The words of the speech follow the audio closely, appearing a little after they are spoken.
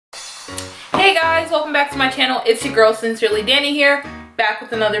Hey guys, welcome back to my channel. It's your girl Sincerely Dani here, back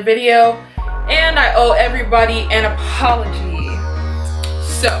with another video, and I owe everybody an apology.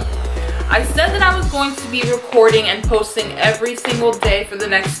 So, I said that I was going to be recording and posting every single day for the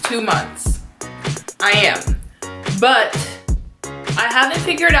next 2 months. I am, but I haven't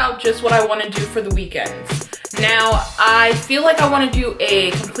figured out just what I want to do for the weekends. Now, I feel like I want to do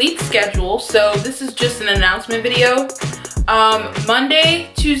a complete schedule, so this is just an announcement video. Monday,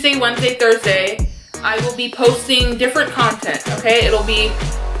 Tuesday, Wednesday, Thursday, I will be posting different content, okay? It'll be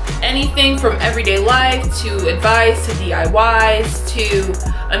anything from everyday life to advice to DIYs to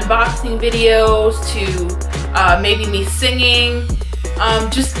unboxing videos to maybe me singing,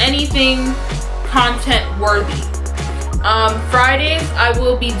 just anything content worthy. Fridays, I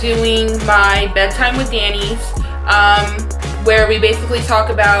will be doing my Bedtime with Dani's, where we basically talk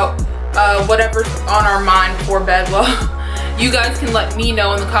about whatever's on our mind before bed. Well, you guys can let me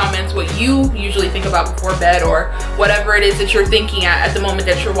know in the comments what you usually think about before bed, or whatever it is that you're thinking at the moment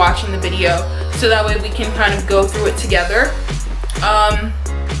that you're watching the video, so that way we can kind of go through it together.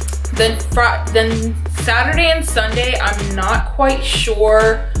 Then Saturday and Sunday, I'm not quite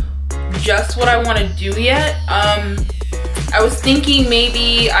sure just what I want to do yet. I was thinking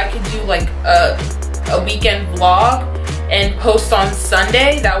maybe I could do like a weekend vlog and post on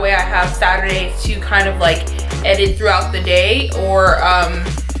Sunday. That way I have Saturday to kind of like edit throughout the day, or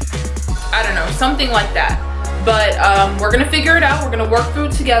I don't know, something like that. But we're gonna figure it out. We're gonna work through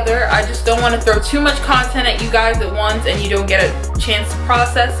it together. I just don't want to throw too much content at you guys at once and you don't get a chance to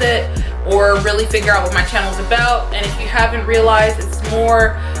process it or really figure out what my channel is about. And if you haven't realized, it's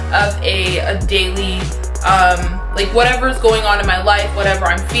more of a daily like whatever's going on in my life, whatever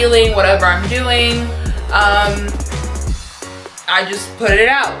I'm feeling, whatever I'm doing, I just put it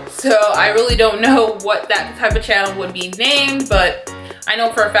out. So I really don't know what that type of channel would be named, but I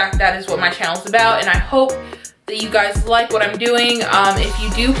know for a fact that is what my channel is about, and I hope that you guys like what I'm doing. If you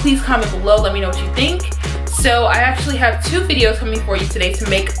do, please comment below, let me know what you think. So I actually have 2 videos coming for you today to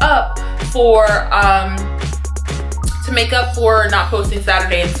make up for not posting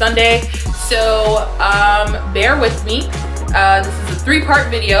Saturday and Sunday. So bear with me. This is a 3-part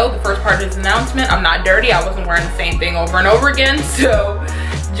video. The first part is an announcement. I'm not dirty. I wasn't wearing the same thing over and over again, so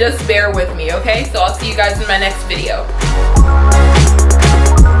just bear with me, okay? So I'll see you guys in my next video.